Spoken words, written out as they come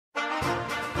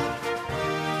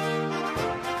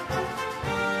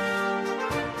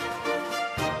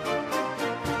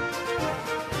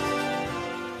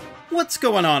What's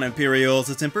going on, Imperials?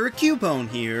 It's Emperor Cubone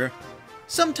here.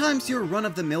 Sometimes your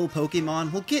run-of-the-mill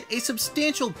Pokemon will get a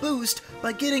substantial boost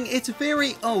by getting its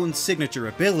very own signature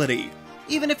ability.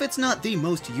 Even if it's not the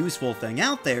most useful thing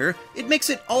out there, it makes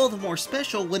it all the more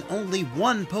special when only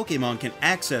one Pokemon can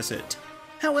access it.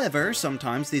 However,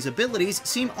 sometimes these abilities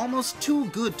seem almost too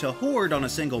good to hoard on a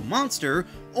single monster,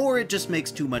 or it just makes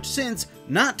too much sense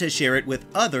not to share it with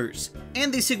others,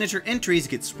 and these signature entries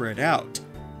get spread out.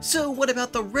 So what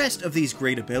about the rest of these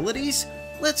great abilities?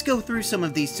 Let's go through some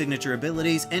of these signature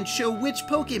abilities and show which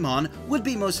Pokemon would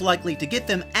be most likely to get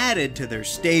them added to their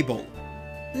stable.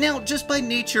 Now, just by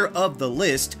nature of the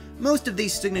list, most of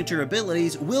these signature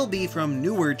abilities will be from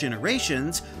newer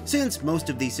generations, since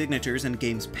most of these signatures in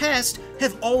games past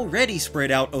have already spread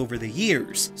out over the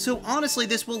years. So honestly,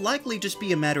 this will likely just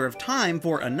be a matter of time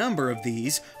for a number of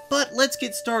these, but let's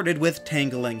get started with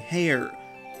Tangling Hair.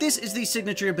 This is the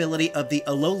signature ability of the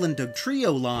Alolan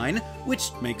Dugtrio line, which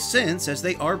makes sense as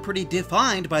they are pretty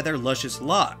defined by their luscious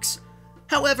locks.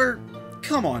 However,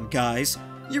 come on guys,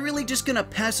 you're really just gonna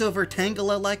pass over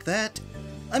Tangela like that?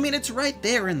 I mean, it's right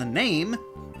there in the name.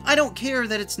 I don't care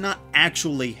that it's not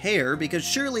actually hair, because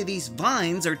surely these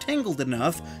vines are tangled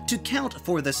enough to count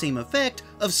for the same effect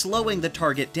of slowing the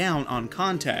target down on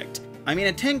contact. I mean,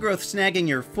 a Tangrowth snagging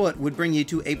your foot would bring you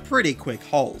to a pretty quick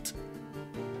halt.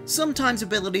 Sometimes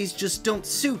abilities just don't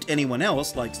suit anyone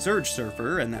else, like Surge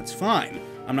Surfer, and that's fine.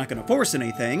 I'm not gonna force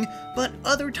anything, but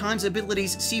other times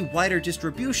abilities see wider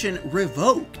distribution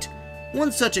revoked.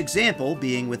 One such example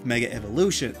being with Mega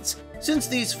Evolutions. Since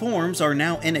these forms are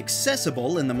now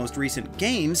inaccessible in the most recent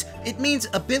games, it means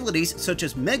abilities such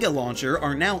as Mega Launcher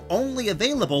are now only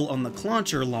available on the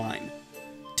Clauncher line.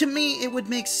 To me, it would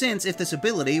make sense if this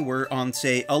ability were on,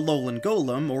 say, Alolan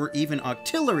Golem or even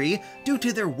Octillery due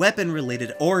to their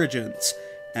weapon-related origins.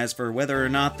 As for whether or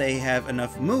not they have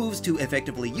enough moves to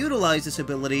effectively utilize this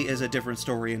ability is a different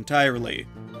story entirely.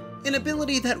 An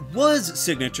ability that was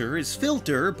signature is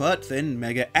Filter, but then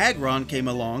Mega Aggron came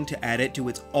along to add it to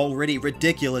its already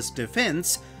ridiculous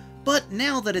defense, but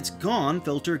now that it's gone,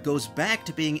 Filter goes back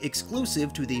to being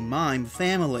exclusive to the Mime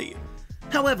family.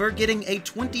 However, getting a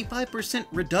 25%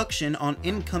 reduction on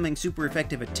incoming super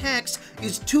effective attacks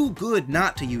is too good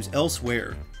not to use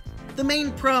elsewhere. The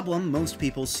main problem most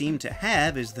people seem to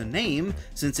have is the name,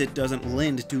 since it doesn't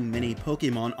lend to many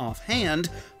Pokemon offhand,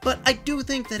 but I do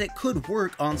think that it could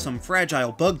work on some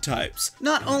fragile bug types.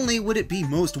 Not only would it be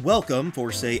most welcome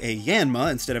for, say, a Yanma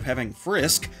instead of having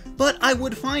Frisk, but I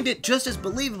would find it just as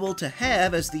believable to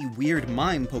have as the weird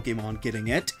Mime Pokemon getting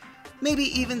it. Maybe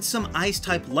even some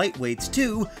Ice-type lightweights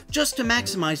too, just to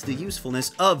maximize the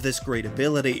usefulness of this great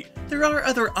ability. There are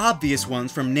other obvious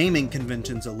ones from naming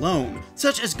conventions alone,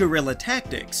 such as Guerrilla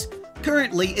Tactics.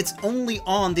 Currently, it's only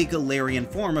on the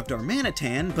Galarian form of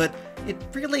Darmanitan, but it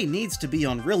really needs to be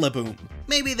on Rillaboom.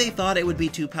 Maybe they thought it would be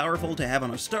too powerful to have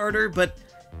on a starter, but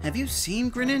have you seen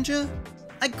Greninja?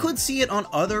 I could see it on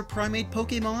other Primate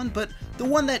Pokemon, but the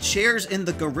one that shares in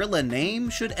the Gorilla name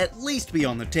should at least be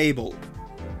on the table.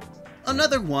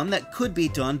 Another one that could be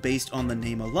done based on the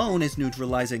name alone is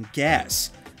neutralizing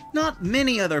gas. Not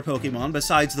many other Pokemon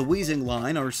besides the Weezing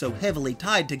line are so heavily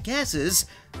tied to gases,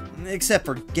 except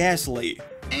for Ghastly,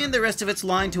 and the rest of its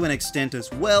line to an extent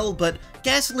as well, but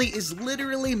Ghastly is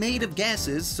literally made of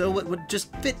gases, so it would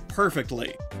just fit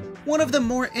perfectly. One of the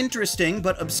more interesting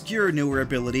but obscure newer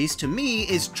abilities to me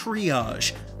is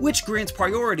Triage, which grants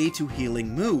priority to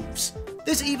healing moves.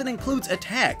 This even includes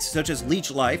attacks such as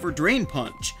Leech Life or Drain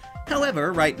Punch.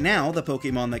 However, right now, the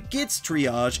Pokemon that gets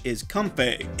Triage is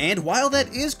Comfey, and while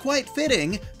that is quite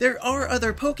fitting, there are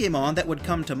other Pokemon that would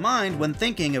come to mind when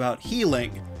thinking about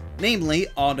healing. Namely,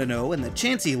 Audino and the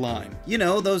Chansey line. You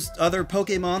know, those other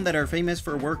Pokemon that are famous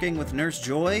for working with Nurse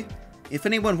Joy? If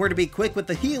anyone were to be quick with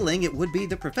the healing, it would be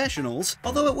the professionals,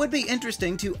 although it would be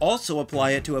interesting to also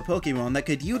apply it to a Pokemon that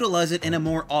could utilize it in a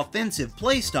more offensive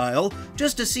playstyle,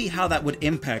 just to see how that would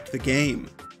impact the game.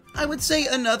 I would say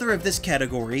another of this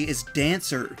category is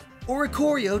Dancer.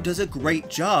 Oricorio does a great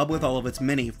job with all of its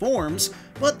many forms,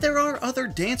 but there are other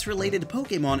dance-related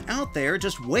Pokemon out there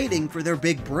just waiting for their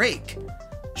big break.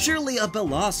 Surely a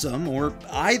Bellossom or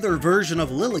either version of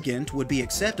Lilligant would be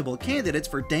acceptable candidates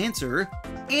for Dancer,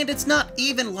 and it's not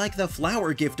even like the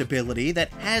Flower Gift ability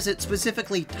that has it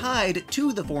specifically tied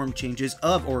to the form changes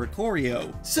of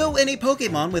Oricorio. So any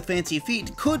Pokemon with Fancy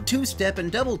Feet could two-step and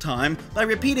double time by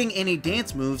repeating any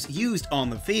dance moves used on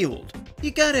the field.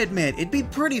 You gotta admit, it'd be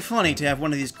pretty funny to have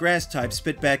one of these grass types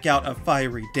spit back out a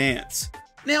fiery dance.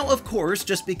 Now, of course,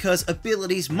 just because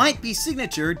abilities might be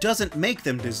signature doesn't make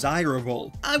them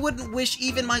desirable. I wouldn't wish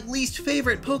even my least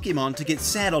favorite Pokemon to get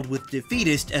saddled with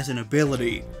Defeatist as an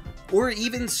ability. or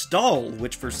even Stall,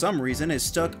 which for some reason is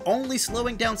stuck only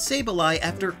slowing down Sableye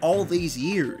after all these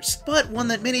years. But one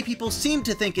that many people seem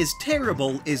to think is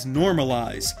terrible is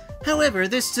Normalize. However,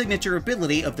 this signature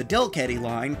ability of the Delcatty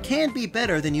line can be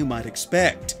better than you might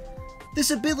expect.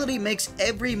 This ability makes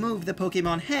every move the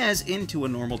Pokemon has into a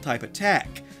normal type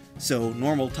attack. So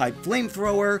normal type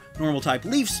Flamethrower, normal type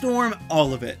Leaf Storm,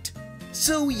 all of it.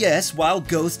 So yes, while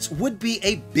Ghosts would be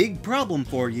a big problem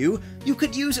for you, you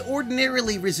could use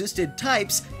ordinarily resisted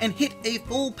types and hit a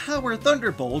full power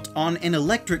Thunderbolt on an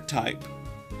electric type.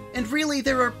 And really,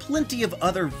 there are plenty of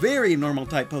other very normal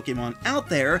type Pokemon out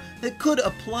there that could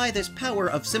apply this power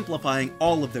of simplifying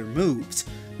all of their moves.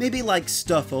 Maybe like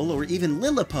Stuffle or even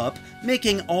Lillipup,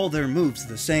 making all their moves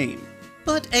the same.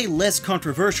 But a less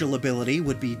controversial ability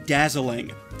would be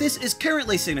Dazzling. This is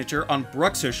currently signature on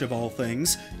Bruxish of all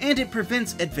things, and it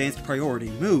prevents advanced priority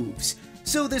moves.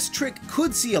 So this trick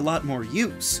could see a lot more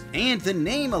use, and the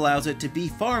name allows it to be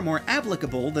far more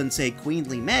applicable than say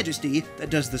Queenly Majesty that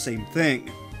does the same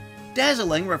thing.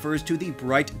 Dazzling refers to the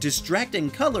bright,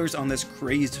 distracting colors on this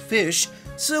crazed fish,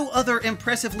 so other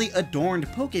impressively adorned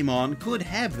Pokemon could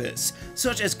have this,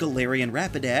 such as Galarian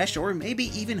Rapidash or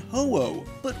maybe even Ho-Oh.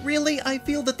 But really, I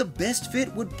feel that the best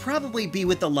fit would probably be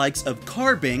with the likes of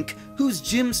Carbink, whose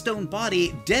gemstone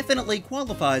body definitely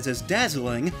qualifies as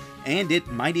dazzling, and it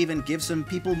might even give some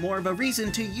people more of a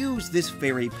reason to use this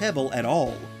fairy pebble at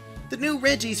all. The new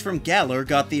Regis from Galar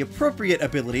got the appropriate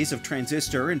abilities of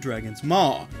Transistor and Dragon's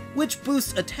Maw, which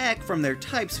boosts attack from their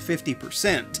types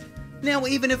 50%. Now,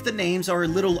 even if the names are a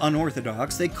little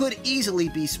unorthodox, they could easily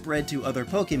be spread to other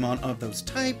Pokemon of those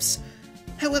types.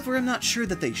 However, I'm not sure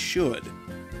that they should.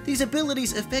 These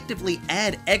abilities effectively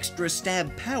add extra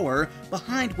stab power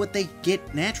behind what they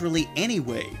get naturally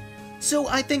anyway. So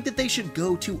I think that they should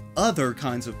go to other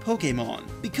kinds of Pokemon,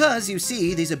 because you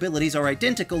see, these abilities are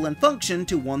identical in function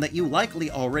to one that you likely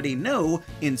already know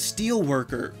in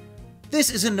Steelworker.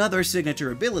 This is another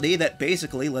signature ability that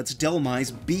basically lets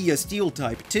Dhelmise be a Steel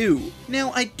type too.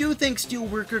 Now, I do think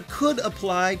Steelworker could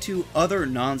apply to other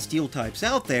non-Steel types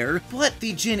out there, but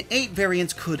the Gen 8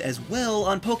 variants could as well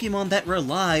on Pokemon that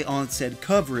rely on said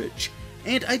coverage.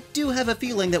 And I do have a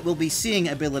feeling that we'll be seeing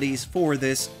abilities for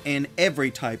this in every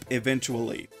type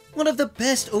eventually. One of the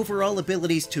best overall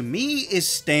abilities to me is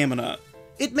Stamina.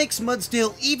 It makes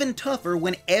Mudsdale even tougher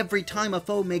when every time a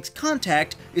foe makes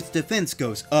contact, its defense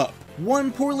goes up.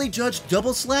 One poorly judged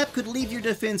double slap could leave your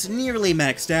defense nearly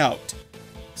maxed out.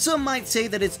 Some might say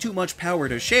that it's too much power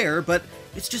to share, but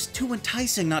it's just too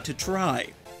enticing not to try.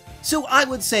 So I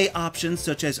would say options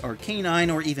such as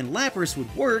Arcanine or even Lapras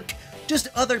would work, just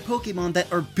other Pokemon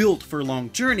that are built for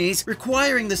long journeys,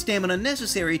 requiring the stamina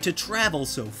necessary to travel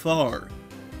so far.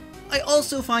 I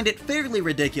also find it fairly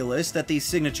ridiculous that the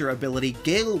signature ability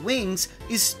Gale Wings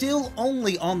is still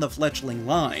only on the Fletchling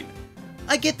line.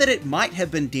 I get that it might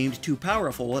have been deemed too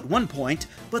powerful at one point,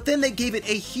 but then they gave it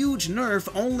a huge nerf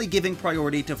only giving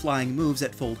priority to flying moves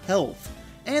at full health.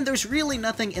 And there's really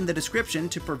nothing in the description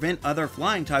to prevent other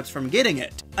flying types from getting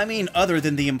it. I mean, other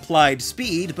than the implied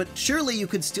speed, but surely you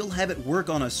could still have it work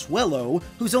on a Swellow,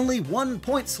 who's only 1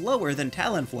 point slower than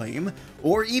Talonflame,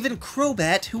 or even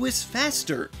Crobat, who is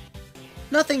faster.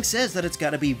 Nothing says that it's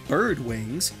gotta be bird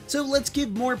wings, so let's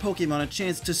give more Pokemon a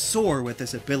chance to soar with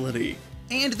this ability.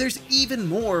 And there's even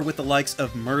more with the likes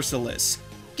of Merciless.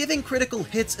 Giving critical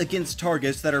hits against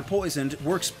targets that are poisoned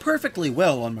works perfectly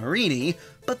well on Marini,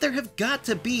 but there have got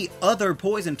to be other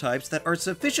poison types that are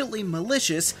sufficiently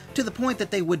malicious to the point that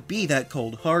they would be that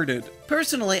cold-hearted.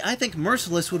 Personally, I think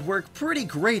Merciless would work pretty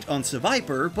great on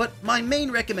Seviper, but my main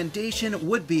recommendation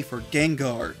would be for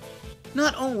Gengar.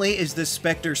 Not only is this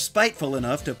Spectre spiteful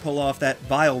enough to pull off that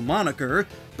vile moniker,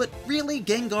 but really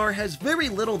Gengar has very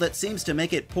little that seems to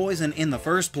make it poison in the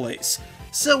first place.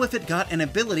 So if it got an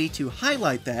ability to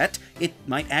highlight that, it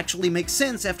might actually make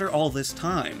sense after all this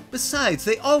time. Besides,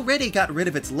 they already got rid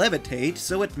of its Levitate,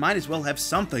 so it might as well have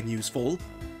something useful.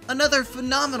 Another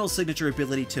phenomenal signature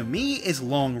ability to me is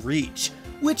Long Reach,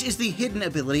 which is the hidden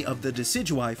ability of the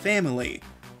Decidueye family.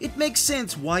 It makes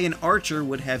sense why an archer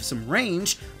would have some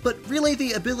range, but really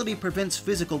the ability prevents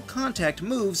physical contact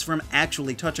moves from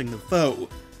actually touching the foe,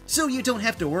 so you don't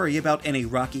have to worry about any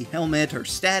Rocky Helmet or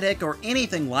Static or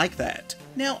anything like that.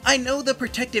 Now, I know the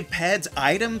Protective Pads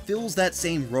item fills that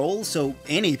same role, so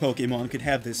any Pokemon could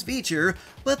have this feature,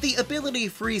 but the ability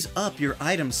frees up your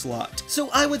item slot. So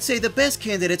I would say the best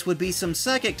candidates would be some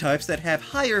Psychic types that have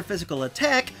higher physical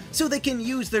attack, so they can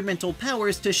use their mental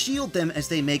powers to shield them as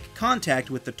they make contact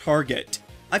with the target.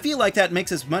 I feel like that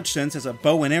makes as much sense as a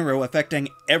bow and arrow affecting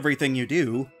everything you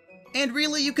do. And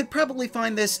really, you could probably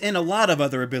find this in a lot of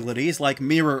other abilities, like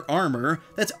Mirror Armor,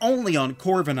 that's only on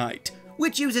Corviknight,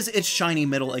 which uses its shiny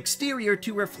metal exterior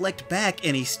to reflect back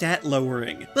any stat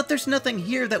lowering. But there's nothing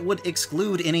here that would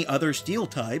exclude any other steel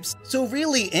types, so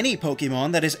really any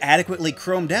Pokemon that is adequately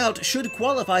chromed out should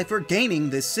qualify for gaining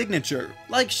this signature,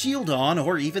 like Shieldon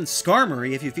or even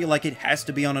Skarmory if you feel like it has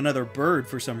to be on another bird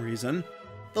for some reason.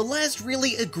 The last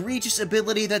really egregious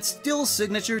ability that's still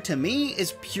signature to me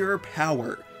is Pure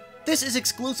Power. This is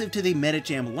exclusive to the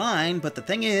Medicham line, but the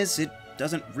thing is, it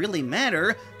doesn't really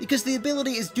matter, because the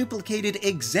ability is duplicated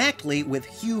exactly with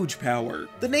Huge Power.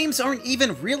 The names aren't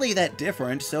even really that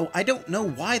different, so I don't know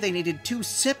why they needed two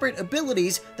separate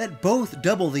abilities that both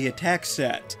double the attack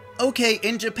stat. Okay,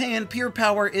 in Japan, Pure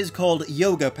Power is called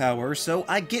Yoga Power, so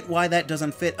I get why that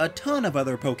doesn't fit a ton of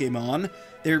other Pokemon.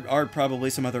 There are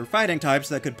probably some other fighting types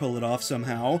that could pull it off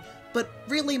somehow, but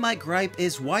really my gripe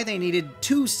is why they needed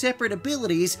two separate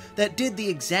abilities that did the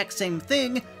exact same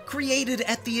thing, created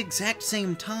at the exact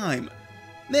same time.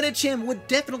 Medicham would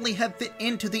definitely have fit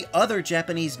into the other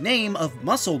Japanese name of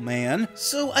Muscle Man,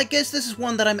 so I guess this is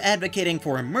one that I'm advocating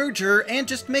for a merger and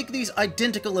just make these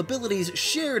identical abilities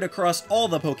shared across all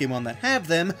the Pokemon that have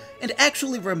them, and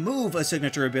actually remove a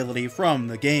signature ability from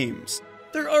the games.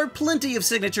 There are plenty of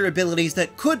signature abilities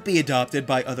that could be adopted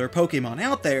by other Pokemon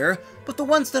out there, but the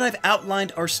ones that I've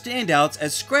outlined are standouts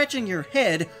as scratching your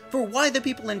head for why the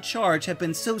people in charge have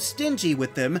been so stingy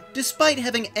with them, despite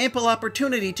having ample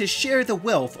opportunity to share the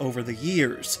wealth over the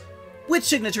years. Which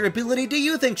signature ability do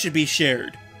you think should be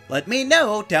shared? Let me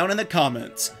know down in the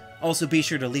comments. Also be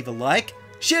sure to leave a like,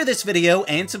 share this video,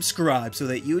 and subscribe so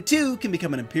that you too can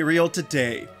become an Imperial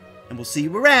today. And we'll see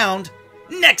you around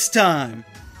next time!